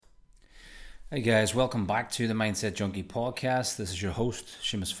Hey guys, welcome back to the Mindset Junkie podcast. This is your host,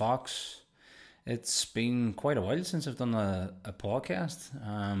 Seamus Fox. It's been quite a while since I've done a podcast.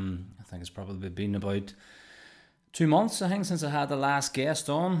 I think it's probably been about 2 months, since I had the last guest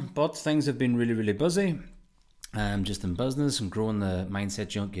on, but things have been really, really busy. Just in business and growing the Mindset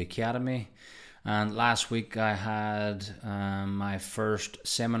Junkie Academy. And last week I had my first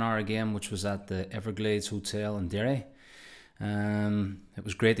seminar again, which was at the Everglades Hotel in Derry. It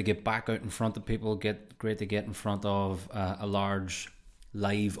was great to get back out in front of people, great to get in front of a large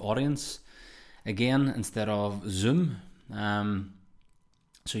live audience again instead of Zoom.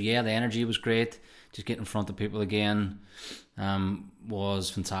 So yeah, the energy was great. Just getting in front of people again was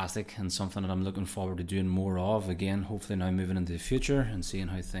fantastic and something that I'm looking forward to doing more of again, hopefully now moving into the future and seeing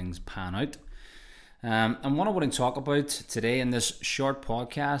how things pan out. And what I want to talk about today in this short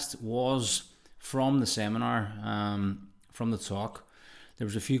podcast was from the seminar, from the talk. There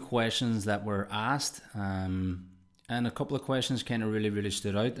was a few questions that were asked, and a couple of questions kind of really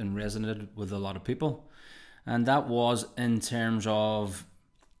stood out and resonated with a lot of people. And that was in terms of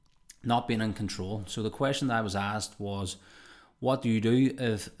not being in control. So the question that I was asked was, what do you do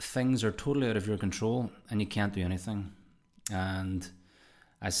if things are totally out of your control and you can't do anything? And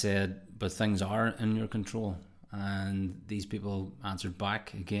I said, but things are in your control. And these people answered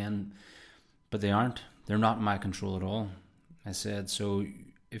back again, but they aren't. They're not in my control at all. I said, so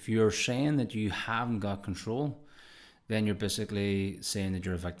if you're saying that you haven't got control, then you're basically saying that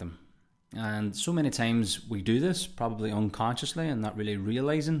you're a victim. And so many times we do this, probably unconsciously and not really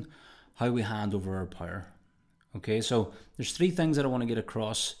realizing how we hand over our power. Okay, so there's 3 things that I want to get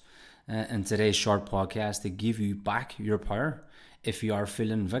across in today's short podcast to give you back your power. If you are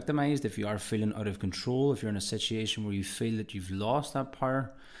feeling victimized, if you are feeling out of control, if you're in a situation where you feel that you've lost that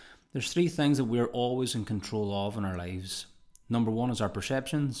power, there's 3 things that we're always in control of in our lives. Number 1 is our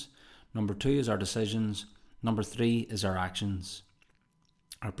perceptions. Number 2 is our decisions. Number 3 is our actions.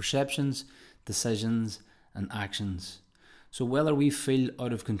 Our perceptions, decisions, and actions. So whether we feel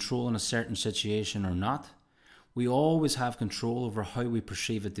out of control in a certain situation or not, we always have control over how we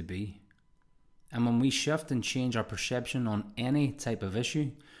perceive it to be. And when we shift and change our perception on any type of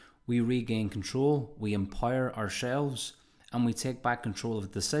issue, we regain control, we empower ourselves, and we take back control of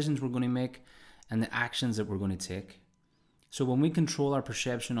the decisions we're going to make and the actions that we're going to take. So when we control our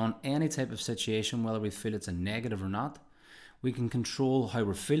perception on any type of situation, whether we feel it's a negative or not, we can control how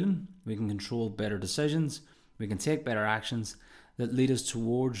we're feeling, we can control better decisions, we can take better actions that lead us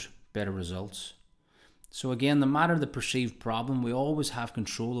towards better results. So again, no matter the perceived problem, we always have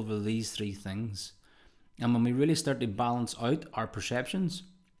control over these 3 things. And when we really start to balance out our perceptions,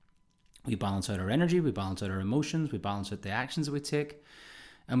 we balance out our energy, we balance out our emotions, we balance out the actions that we take,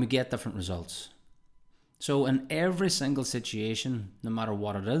 and we get different results. So in every single situation, no matter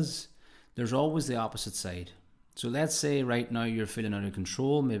what it is, there's always the opposite side. So let's say right now you're feeling out of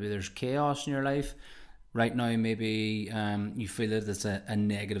control, maybe there's chaos in your life. Right now maybe you feel that it's a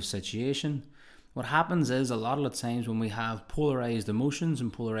negative situation. What happens is a lot of the times when we have polarized emotions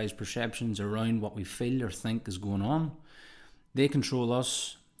and polarized perceptions around what we feel or think is going on, they control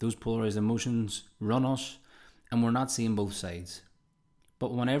us, those polarized emotions run us, and we're not seeing both sides.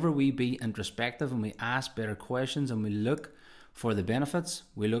 But whenever we be introspective and we ask better questions and we look for the benefits,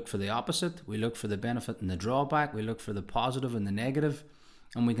 we look for the opposite, we look for the benefit and the drawback, we look for the positive and the negative,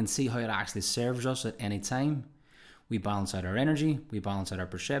 and we can see how it actually serves us at any time. We balance out our energy, we balance out our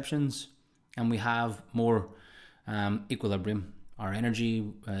perceptions, and we have more equilibrium. Our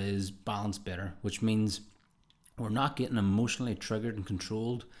energy is balanced better, which means we're not getting emotionally triggered and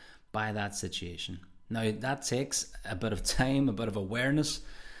controlled by that situation. Now, that takes a bit of time, a bit of awareness,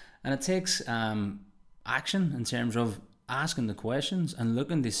 and it takes action in terms of asking the questions and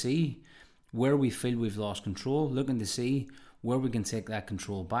looking to see where we feel we've lost control, looking to see where we can take that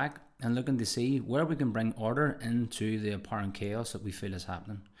control back, and looking to see where we can bring order into the apparent chaos that we feel is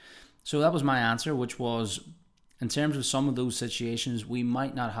happening. So that was my answer, which was, in terms of some of those situations, we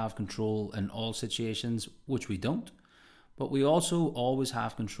might not have control in all situations, which we don't. But we also always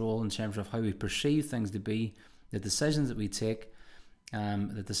have control in terms of how we perceive things to be, the decisions that we take,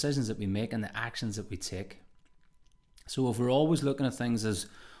 the decisions that we make, and the actions that we take. So if we're always looking at things as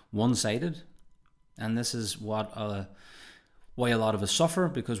one-sided, and this is why a lot of us suffer,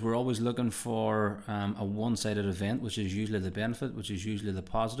 because we're always looking for a one-sided event, which is usually the benefit, which is usually the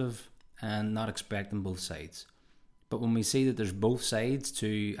positive, and not expecting both sides. But when we see that there's both sides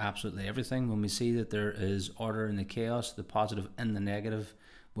to absolutely everything, when we see that there is order in the chaos, the positive and the negative,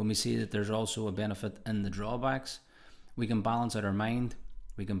 when we see that there's also a benefit in the drawbacks, we can balance out our mind,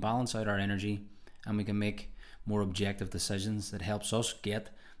 we can balance out our energy, and we can make more objective decisions that helps us get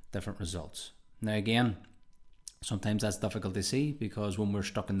different results. Now again, sometimes that's difficult to see because when we're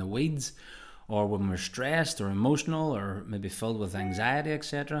stuck in the weeds, or when we're stressed or emotional or maybe filled with anxiety,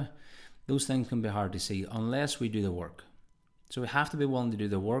 etc., those things can be hard to see unless we do the work. So we have to be willing to do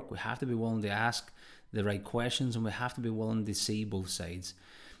the work, we have to be willing to ask the right questions, and we have to be willing to see both sides.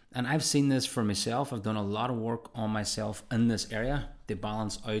 And I've seen this for myself. I've done a lot of work on myself in this area to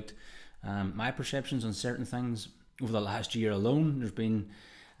balance out my perceptions on certain things. Over the last year alone, there's been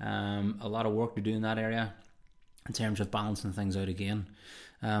a lot of work to do in that area in terms of balancing things out again.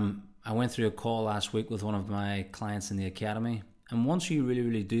 I went through a call last week with one of my clients in the academy, and once you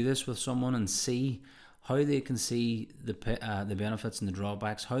really do this with someone and see how they can see the benefits and the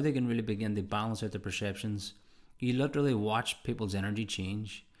drawbacks, how they can really begin to balance out their perceptions, you literally watch people's energy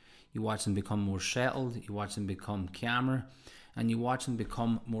change. You watch them become more settled, you watch them become calmer, and you watch them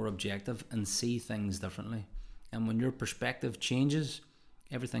become more objective and see things differently. And when your perspective changes,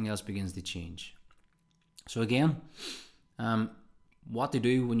 everything else begins to change. So again, what to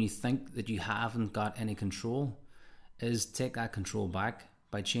do when you think that you haven't got any control is take that control back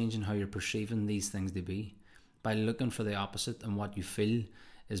by changing how you're perceiving these things to be, by looking for the opposite and what you feel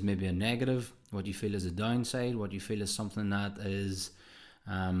is maybe a negative, what you feel is a downside, what you feel is something that is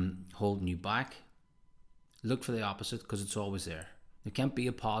holding you back. Look for the opposite, because it's always there. There can't be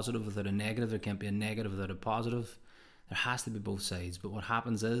a positive without a negative. There can't be a negative without a positive. There has to be both sides. But what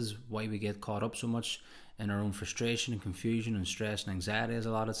happens is, why we get caught up so much in our own frustration and confusion and stress and anxiety is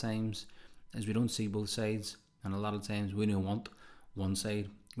a lot of times is we don't see both sides, and a lot of times we only want one side,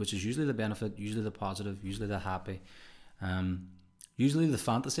 which is usually the benefit, usually the positive, usually the happy, usually the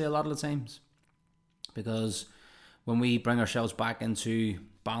fantasy a lot of the times. Because when we bring ourselves back into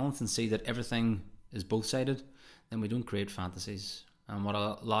balance and see that everything is both-sided, then we don't create fantasies. And what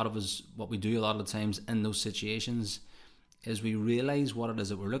we do a lot of the times in those situations is we realize what it is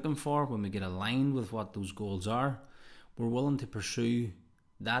that we're looking for. When we get aligned with what those goals are, we're willing to pursue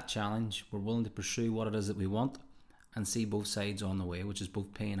that challenge. We're willing to pursue what it is that we want and see both sides on the way, which is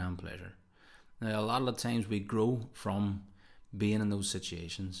both pain and pleasure. Now, a lot of the times we grow from being in those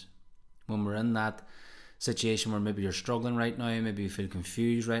situations. When we're in that situation where maybe you're struggling right now, maybe you feel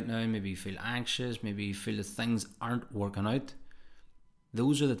confused right now, maybe you feel anxious, maybe you feel that things aren't working out,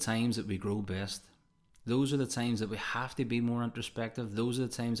 those are the times that we grow best. Those are the times that we have to be more introspective. Those are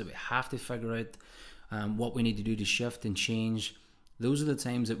the times that we have to figure out what we need to do to shift and change. Those are the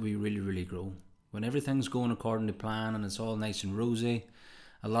times that we really grow. When everything's going according to plan and it's all nice and rosy,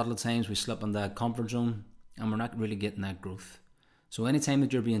 a lot of the times we slip in that comfort zone and we're not really getting that growth. So anytime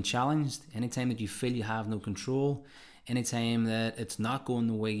that you're being challenged, anytime that you feel you have no control, anytime that it's not going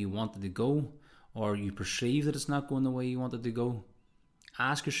the way you want it to go, or you perceive that it's not going the way you want it to go,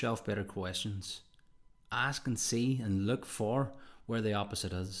 ask yourself better questions. Ask and see and look for where the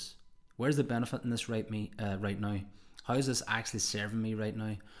opposite is. Where's the benefit in this right now? How is this actually serving me right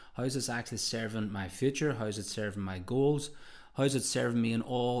now? How is this actually serving my future? How is it serving my goals? How is it serving me in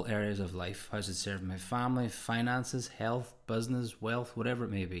all areas of life? How is it serving my family, finances, health, business, wealth, whatever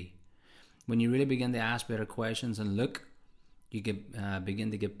it may be? When you really begin to ask better questions and look, you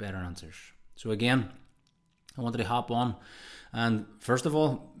begin to get better answers. So again, I wanted to hop on and first of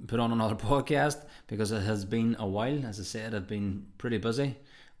all put on another podcast because it has been a while. As I said, I've been pretty busy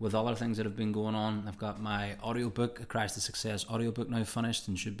with other things that have been going on. I've got my audiobook, A Crash to Success audiobook, now finished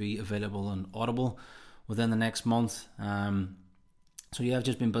and should be available on Audible within the next month. So yeah, I've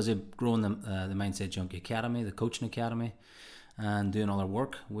just been busy growing the Mindset Junkie Academy, the coaching academy, and doing other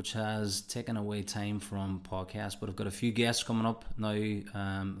work, which has taken away time from podcasts. But I've got a few guests coming up now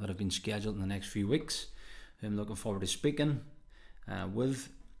that have been scheduled in the next few weeks, who I'm looking forward to speaking with.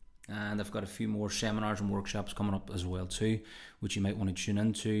 And I've got a few more seminars and workshops coming up as well too, which you might want to tune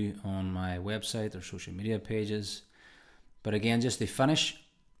into on my website or social media pages. But again, just to finish,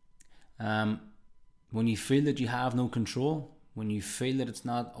 when you feel that you have no control, when you feel that it's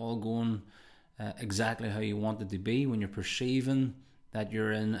not all going exactly how you want it to be, when you're perceiving that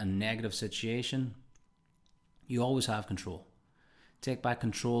you're in a negative situation, you always have control. Take back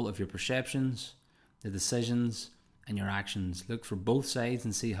control of your perceptions, the decisions, and your actions. Look for both sides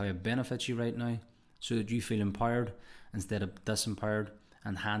and see how it benefits you right now so that you feel empowered instead of disempowered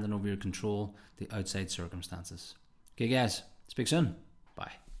and handing over your control to outside circumstances. Okay guys, speak soon.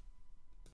 Bye.